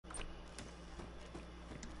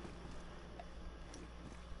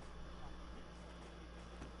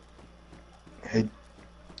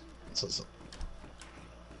So.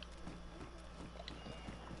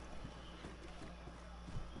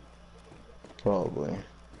 Probably.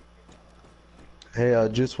 Hey,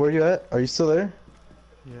 Juice, where you at? Are you still there?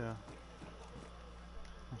 Yeah,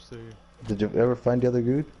 I'm still here. Did you ever find the other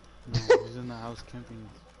dude? No, he's in the house camping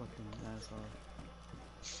his fucking ass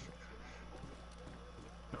off.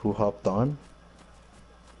 Who hopped on?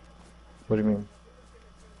 What do you mean?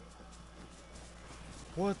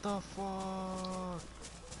 What the fuck?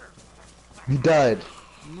 You died.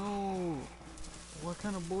 No! What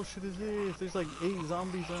kind of bullshit is this? There's like 8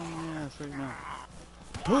 zombies on my ass right now.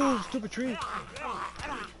 Oh, stupid tree!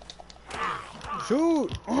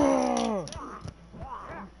 Shoot! Oh!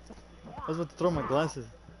 I was about to throw my glasses.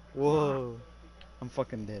 Whoa. I'm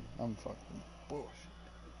fucking dead. I'm fucking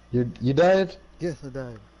bullshit. You died? Yes, I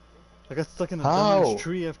died. I got stuck in a dumbass How?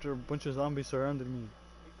 tree after a bunch of zombies surrounded me.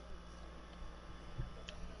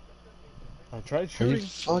 I tried Are you shooting. I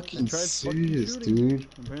fucking tried fucking serious, shooting. dude?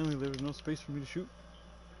 Apparently there was no space for me to shoot.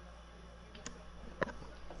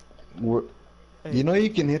 We're, Hey, you know you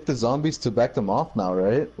can hit the zombies to back them off now,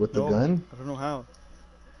 right? With the no, gun? I don't know how.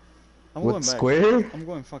 I'm With going back. square? I'm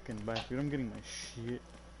going fucking back, dude. I'm getting my shit.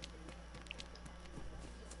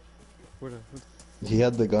 Where the He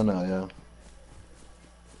had the gun out, yeah.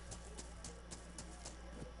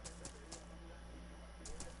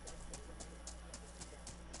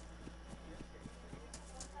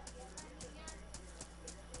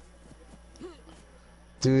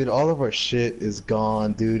 Dude, all of our shit is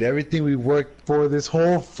gone, dude. Everything we worked for this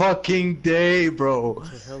whole fucking day, bro.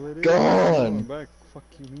 what the hell it is? I'm going Gone. back. Fuck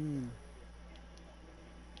you mean?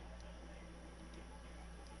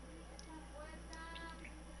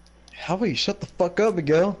 Howie, shut the fuck up,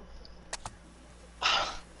 Miguel.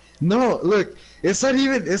 No, look, it's not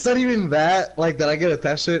even that like that I get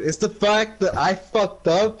attached to it. It's the fact that I fucked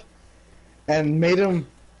up and made him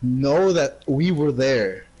know that we were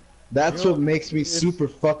there. That's Yo, what makes me it's super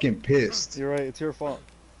fucking pissed. you're right. It's your fault.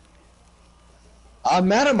 I'm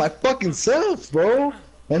mad at my fucking self, bro.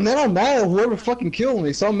 And then I'm mad at whoever fucking killed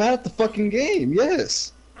me, so I'm mad at the fucking game,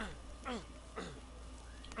 yes.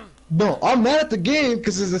 No, I'm mad at the game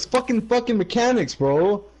because it's this fucking mechanics,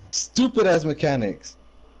 bro. Stupid ass mechanics.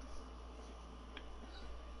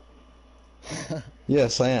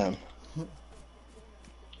 Yes, I am.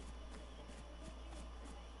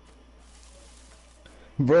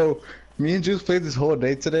 Bro, me and Juice played this whole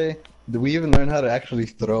day today. Did we even learn how to actually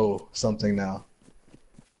throw something now?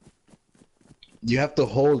 You have to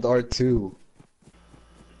hold R2.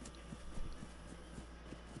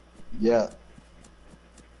 Yeah.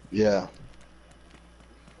 Yeah.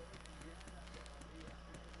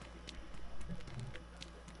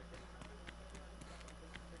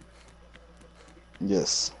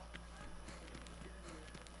 Yes.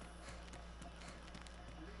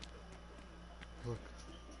 Look,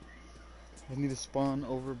 I need to spawn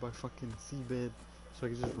over by fucking seabed so I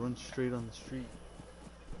can just run straight on the street.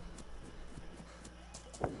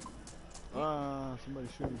 Ah, somebody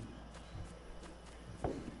shooting.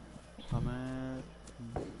 I'm at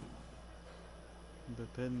the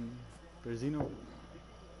pen. Berzino.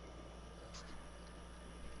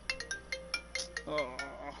 Oh,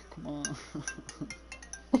 come on.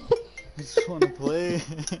 I just wanna play.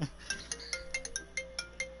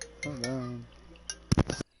 Calm down.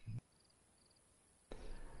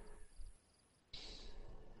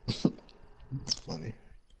 It's funny.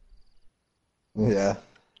 Yeah.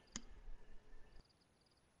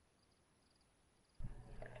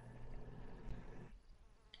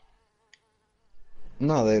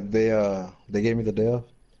 No, they gave me the day off.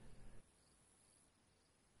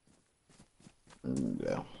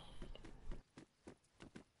 Yeah.